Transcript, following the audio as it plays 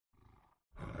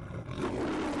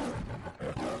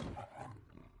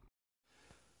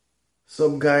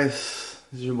Sup guys,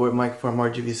 this is your boy Mike from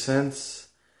RGV Scents.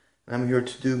 I'm here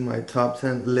to do my top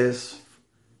 10 list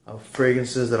of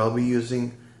fragrances that I'll be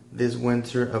using this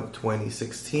winter of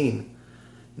 2016.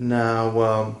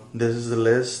 Now, this is the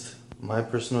list, my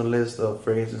personal list of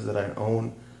fragrances that I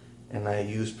own and I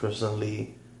use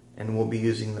personally and will be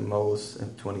using the most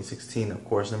in 2016. Of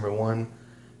course, number 1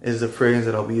 is the fragrance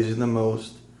that I'll be using the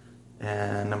most,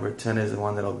 and number 10 is the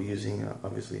one that I'll be using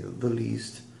obviously the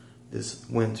least this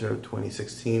winter of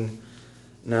 2016.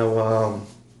 Now,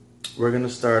 we're gonna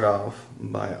start off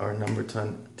by our number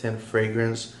 10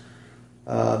 fragrance.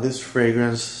 This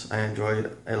fragrance I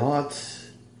enjoyed a lot,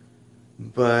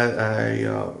 but I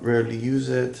rarely use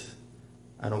it.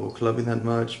 I don't go clubbing that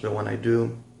much, but when I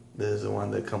do, this is the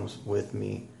one that comes with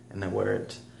me and I wear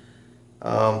it.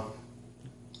 By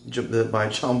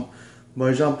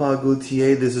Jean-Paul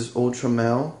Gaultier, this is Ultra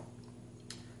Male.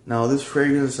 Now this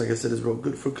fragrance, like I said, is real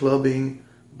good for clubbing,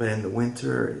 but in the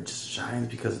winter it just shines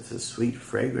because it's a sweet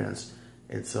fragrance.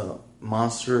 It's a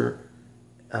monster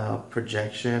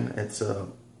projection. It's a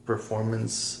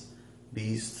performance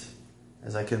beast,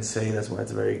 as I can say. That's why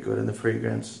it's very good in the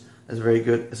fragrance. It's very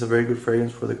good. It's a very good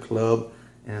fragrance for the club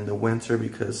and in the winter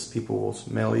because people will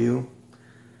smell you.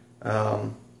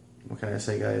 What can I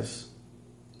say, guys?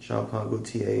 Jean-Paul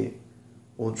Gaultier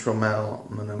Ultra Male,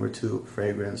 my number 2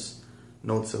 fragrance.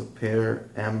 Notes of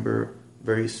pear, amber,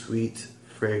 very sweet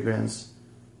fragrance.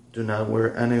 Do not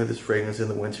wear any of this fragrance in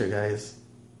the winter, guys.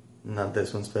 Not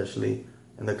this one especially.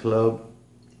 In the club,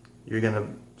 you're gonna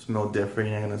smell different.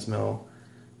 You're gonna smell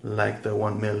like the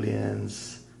 1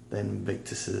 millions, the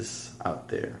Invictuses out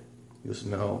there. You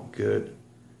smell good,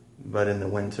 but in the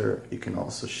winter, you can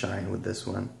also shine with this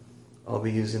one. I'll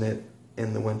be using it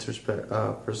in the winter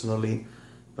personally,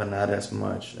 but not as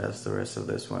much as the rest of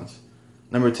this ones.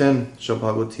 Number 10,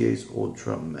 Jean-Paul Gaultier's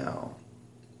Ultra Male.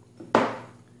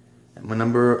 And my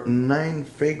number 9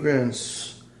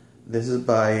 fragrance, this is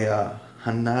by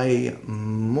Hanai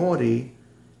Mori.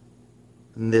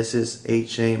 And this is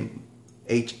HM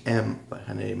by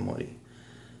Hanai Mori.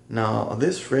 Now,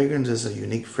 this fragrance is a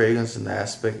unique fragrance in the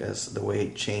aspect as the way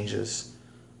it changes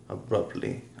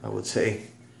abruptly, I would say.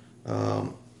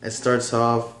 It starts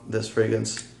off, this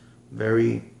fragrance,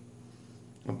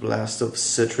 a blast of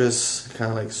citrus,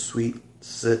 kind of like sweet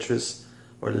citrus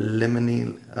or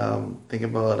lemony. Think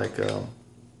about like a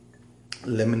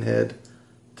lemon head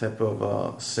type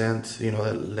of scent, you know,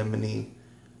 that lemony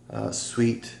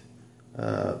sweet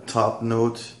top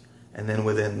note, and then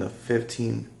within the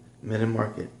 15-minute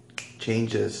mark it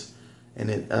changes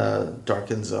and it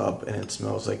darkens up and it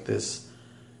smells like this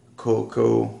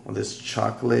cocoa or this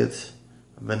chocolate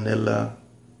vanilla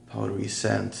powdery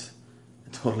scent.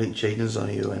 Totally changes on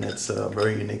you, and it's a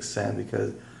very unique scent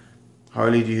because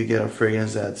hardly do you get a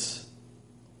fragrance that's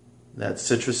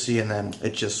citrusy and then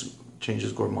it just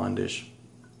changes gourmandish.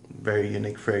 Very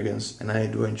unique fragrance, and I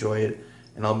do enjoy it,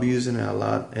 and I'll be using it a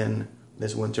lot in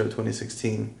this winter of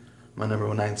 2016. My number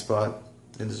 9 spot,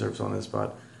 it deserves on this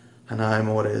spot, Hanai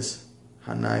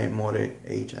Mori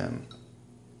HM.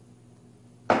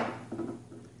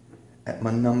 At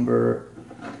my number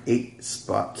 8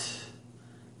 spot,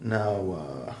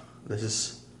 now, this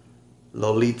is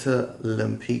Lolita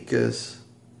Lempicka's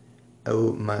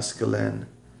Eau Masculine.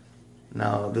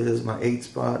 Now, this is my 8th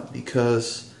spot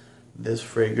because this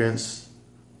fragrance,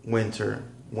 winter,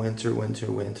 when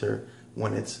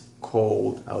it's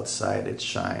cold outside, it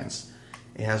shines.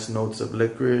 It has notes of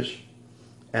licorice,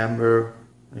 amber,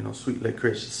 you know, sweet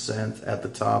licorice scent at the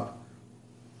top.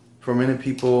 For many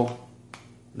people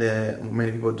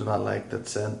do not like that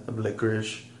scent of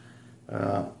licorice.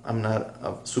 I'm not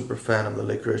a super fan of the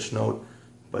licorice note,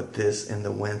 but this in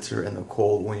the winter and the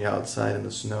cold, when you're outside in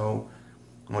the snow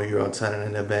or you're outside in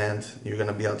an event, you're going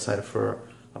to be outside for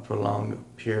a prolonged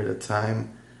period of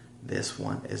time, this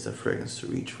one is the fragrance to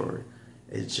reach for.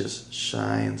 It just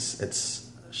shines. It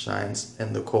shines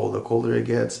in the cold. The colder it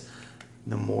gets,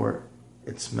 the more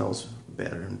it smells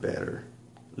better and better.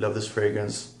 Love this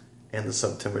fragrance in the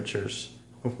sub temperatures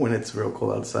when it's real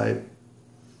cold outside.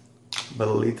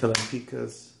 Lolita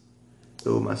Lempicka's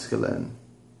Eau Masculine,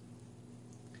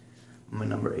 my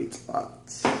number 8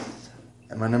 spot.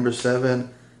 And my number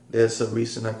 7, there's a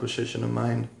recent acquisition of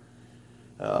mine.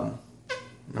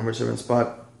 Number 7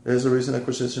 spot, there's a recent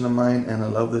acquisition of mine, and I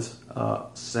love this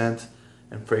scent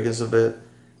and fragrance of it.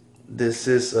 This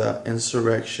is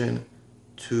Insurrection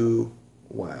 2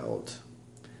 Wild.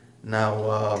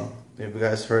 Now, if you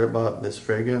guys heard about this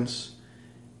fragrance,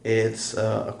 it's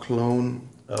a clone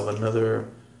of another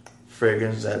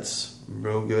fragrance that's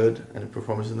real good and it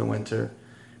performs in the winter.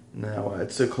 Now,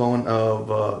 it's a clone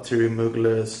of Thierry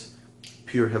Mugler's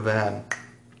Pure Havane.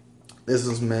 This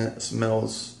one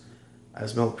smells. I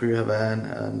smelled Pure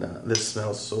Havana, and this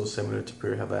smells so similar to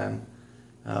Pure Havana,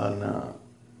 and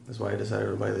that's why I decided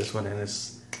to buy this one. And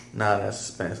it's not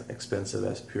as expensive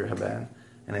as Pure Havana,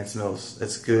 and it smells.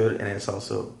 It's good, and it's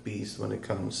also beast when it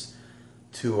comes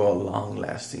to long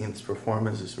lasting. Its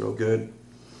performance is real good.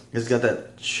 It's got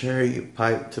that cherry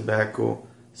pipe tobacco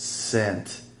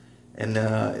scent, and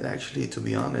it actually, to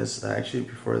be honest, I actually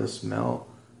prefer the smell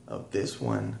of this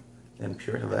one than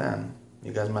Pure Havana.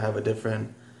 You guys might have a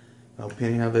different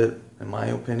opinion of it. In my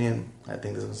opinion, I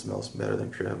think this one smells better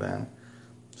than Pure Havana,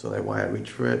 so that's why I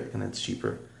reach for it, and it's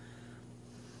cheaper.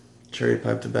 Cherry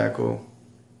pipe tobacco,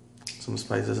 some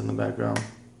spices in the background.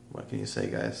 What can you say,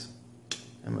 guys?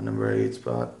 And my number 8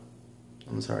 spot.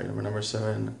 I'm sorry, number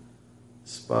 7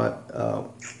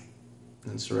 spot.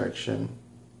 Insurrection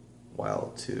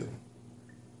Wild 2.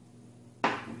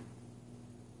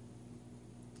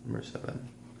 Number 7.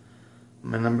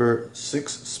 My number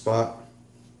 6 spot.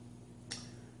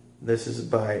 This is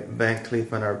by Van Cleef &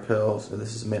 Arpels. So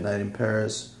this is Midnight in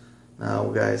Paris. Now,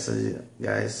 guys,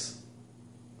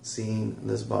 seeing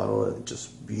this bottle, it's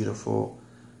just beautiful,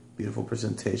 beautiful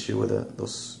presentation with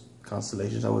those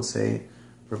constellations. I would say,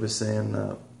 representing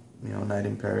night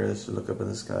in Paris. Look up in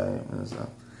the sky.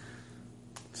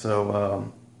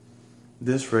 So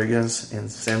this fragrance,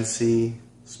 incensey,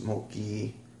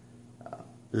 smoky,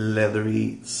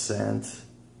 leathery scent,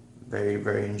 very,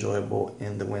 very enjoyable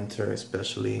in the winter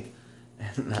especially,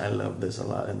 and I love this a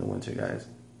lot in the winter, guys.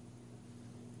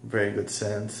 Very good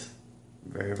scent,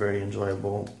 very, very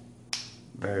enjoyable,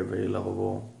 very, very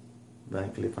lovable.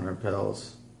 Van Cleef &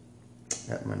 Arpels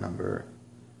at my number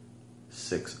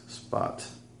 6 spot.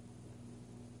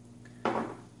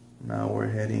 Now we're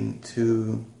heading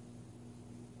to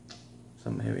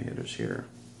some heavy hitters here,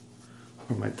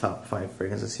 for my top 5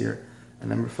 fragrances here. At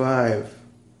number 5,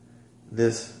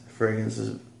 this fragrance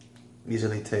is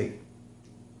easily take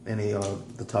any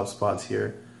of the top spots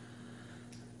here,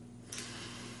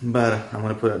 but I'm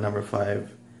gonna put it at number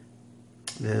 5.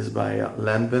 This is by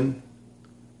Lanvin,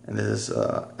 and this is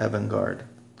Avant-Garde.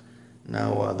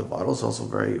 Now the bottle is also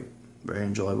very, very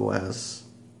enjoyable, as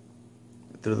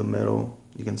through the middle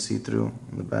you can see through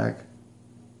in the back.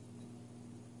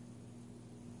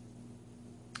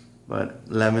 But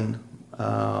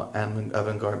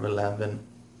Avant-Garde by Lanvin.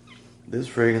 This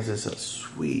fragrance is a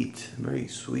sweet, very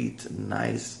sweet,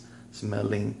 nice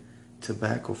smelling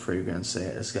tobacco fragrance.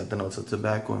 It's got the notes of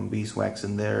tobacco and beeswax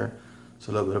in there.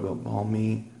 So a little bit of a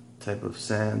balmy type of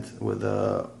scent with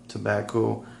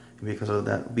tobacco. And because of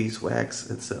that beeswax,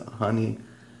 it's a honey,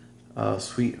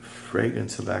 sweet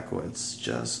fragrance tobacco. It's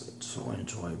just so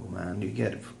enjoyable, man. You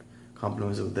get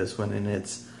compliments with this one, and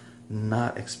it's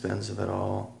not expensive at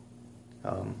all.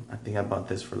 I think I bought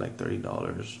this for like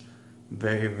 $30.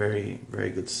 Very, very, very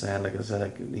good scent. Like I said, I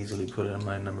could easily put it in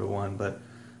my number 1, but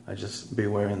I just be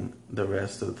wearing the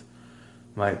rest of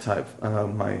my the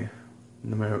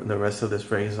rest of this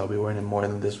fragrance. I'll be wearing it more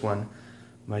than this one.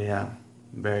 But yeah,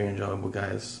 very enjoyable,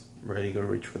 guys. Ready to go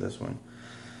reach for this one.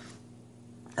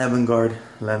 Avant-Garde,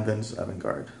 Lanvin's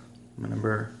Avant-Garde. My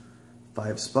number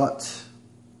 5 spot.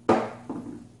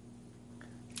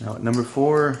 Now at number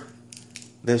 4,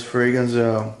 this fragrance,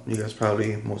 you guys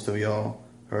probably, most of y'all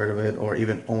heard of it or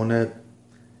even own it,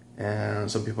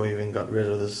 and some people even got rid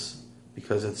of this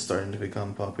because it's starting to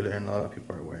become popular and a lot of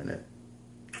people are wearing it.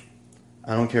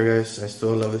 I don't care, guys. I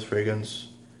still love this fragrance,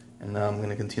 and I'm going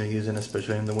to continue using it,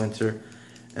 especially in the winter.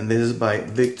 And this is by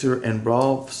Viktor &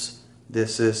 Rolfs.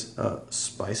 This is a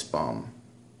Spice Bomb.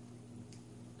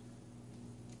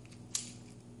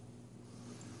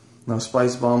 Now,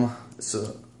 Spice Bomb, it's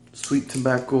a sweet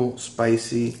tobacco,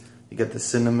 spicy. You get the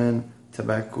cinnamon,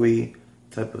 tobacco-y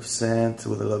type of scent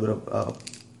with a little bit of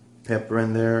pepper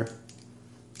in there.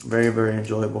 Very, very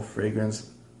enjoyable fragrance.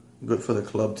 Good for the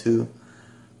club too.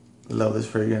 Love this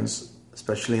fragrance,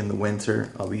 especially in the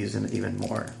winter. I'll be using it even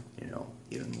more,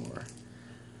 even more.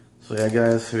 So yeah,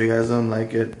 guys, if you guys don't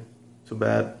like it, too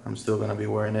bad. I'm still gonna be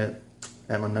wearing it.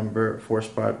 And my number 4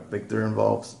 spot, Viktor &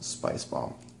 Rolfs Spice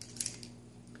Bomb.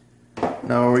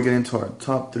 Now we're getting to our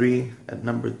top 3. At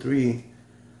number 3,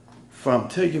 from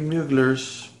Terje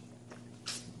Mugler's,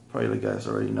 probably you guys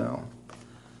already know.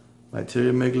 By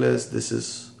Terje Mugler's, this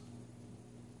is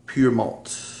Pure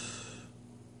Malt.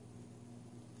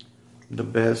 The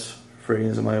best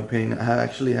fragrance in my opinion. I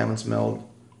actually haven't smelled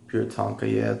Pure Tonka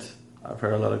yet. I've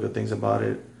heard a lot of good things about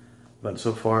it, but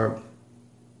so far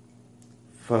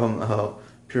from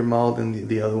Pure Malt and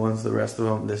the other ones, the rest of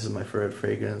them, this is my favorite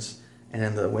fragrance. And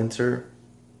in the winter,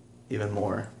 even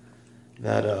more.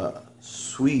 That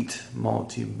sweet,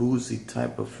 malty, boozy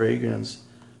type of fragrance,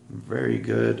 very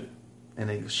good. and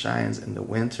it shines in the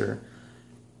winter.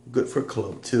 Good for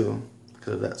club too,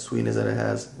 because of that sweetness that it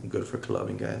has. Good for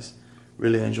clubbing, guys.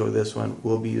 Really enjoy this one.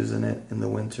 We'll be using it in the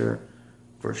winter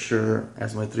for sure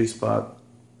as my 3-spot.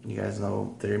 You guys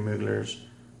know Thierry Mugler's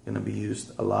gonna be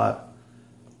used a lot.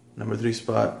 Number 3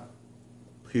 spot,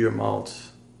 Pure Malt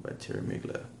by Thierry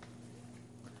Mugler.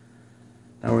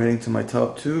 Now we're heading to my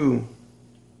top 2.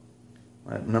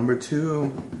 My number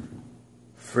 2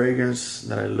 fragrance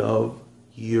that I love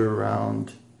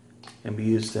year-round and be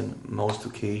used in most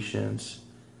occasions.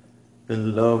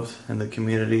 Been loved in the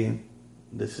community.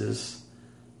 This is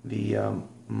the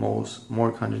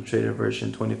more concentrated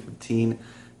version, 2015.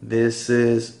 This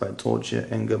is by Dolce &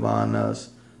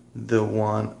 Gabbana's The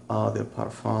One Eau de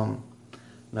Parfum.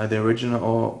 Now the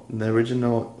original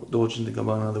Dolce &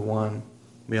 Gabbana, The One,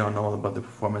 we all know about the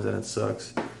performance and it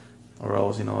sucks. Or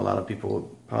else, a lot of people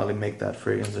would probably make that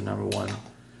fragrance the number 1.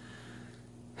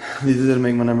 This didn't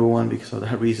make my number 1 because of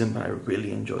that reason, but I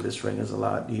really enjoy this fragrance a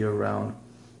lot year round.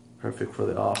 Perfect for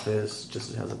the office.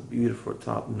 Just has a beautiful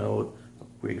top note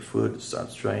of grapefruit.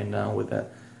 Starts drying down with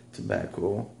that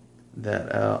tobacco,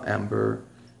 that amber.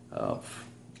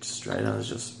 Just dry down. It's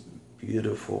just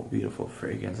beautiful, beautiful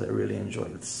fragrance. I really enjoy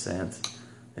its scent.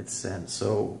 Its scent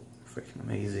so freaking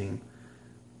amazing.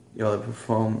 The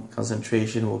perfume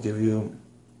concentration will give you,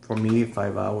 for me,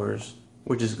 5 hours,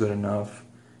 which is good enough.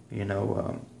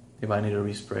 If I need a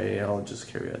respray, I'll just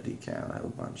carry a decant. I have a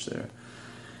bunch there.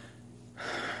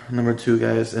 Number 2,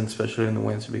 guys, and especially in the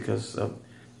winter because of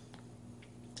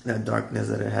that darkness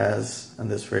that it has,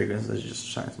 and this fragrance that just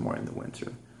shines more in the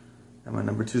winter. And my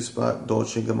number 2 spot,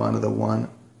 Dolce & Gabbana, The One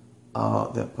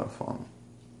Eau de Parfum.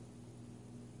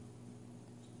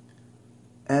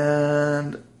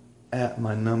 And at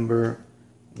my number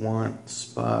 1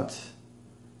 spot,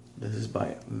 this is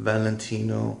by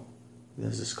Valentino.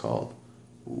 This is called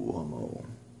Uomo.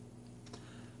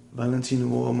 Valentino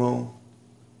Uomo.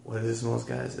 What it smells,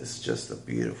 guys, it's just a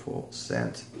beautiful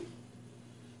scent.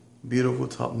 Beautiful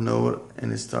top note,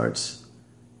 and it starts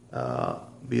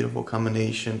beautiful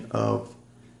combination of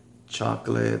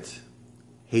chocolate,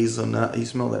 hazelnut. You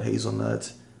smell that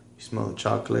hazelnut, you smell the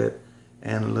chocolate,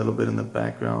 and a little bit in the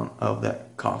background of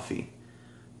that coffee.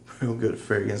 Real good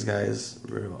fragrance, guys.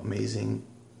 Real amazing.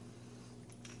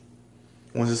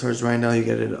 Once it starts drying down, you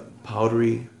get a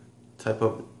powdery type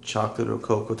of chocolate or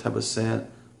cocoa type of scent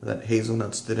that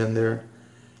hazelnuts did in there.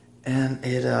 And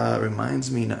it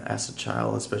reminds me as a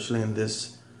child, especially in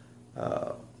this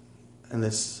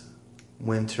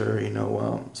winter,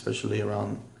 especially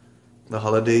around the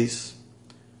holidays,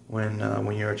 when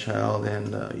you're a child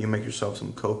and you make yourself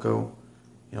some cocoa.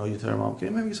 You tell your mom, can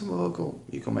you make me some cocoa?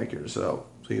 You can make it yourself.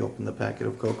 So you open the packet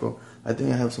of cocoa. I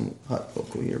think I have some hot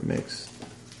cocoa here mix.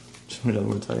 Just know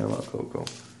we're talking about cocoa.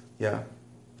 Yeah,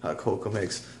 hot cocoa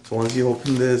mix. So once you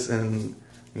open this and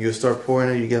you start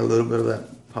pouring it, you get a little bit of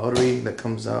that powdery that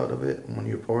comes out of it when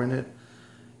you're pouring it.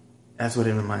 That's what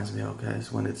it reminds me of,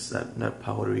 guys, when it's that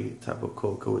powdery type of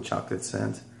cocoa with chocolate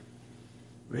scent.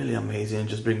 Really amazing. It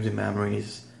just brings me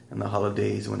memories in the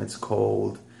holidays when it's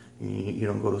cold. You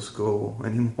don't go to school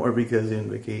anymore because you're in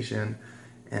vacation,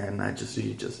 and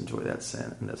you just enjoy that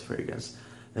scent and that fragrance.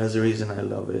 That's the reason I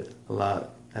love it a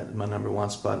lot at my number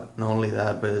 1 spot. Not only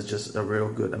that, but it's just a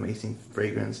real good, amazing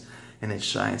fragrance, and it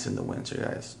shines in the winter,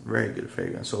 guys. Very good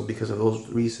fragrance. So because of those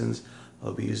reasons,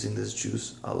 I'll be using this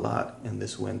juice a lot in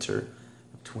this winter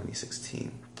of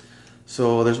 2016.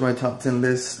 So there's my top 10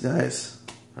 list, guys.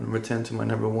 My number 10 to my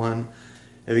number 1.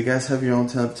 If you guys have your own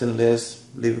top 10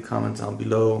 list, leave a comment down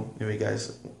below. If you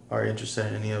guys are interested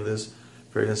in any of this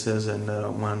fragrances and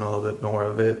want to know a little bit more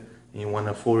of it, and you want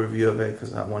a full review of it,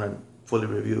 because I want to fully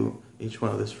review each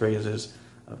one of these fragrances.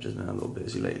 I've just been a little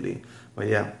busy lately. But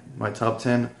yeah, my top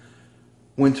 10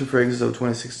 winter fragrances of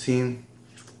 2016.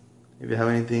 If you have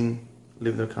anything,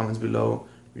 leave the comments below.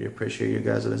 We appreciate you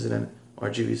guys listening.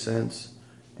 RGV Scents,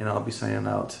 and I'll be signing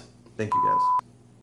out. Thank you, guys.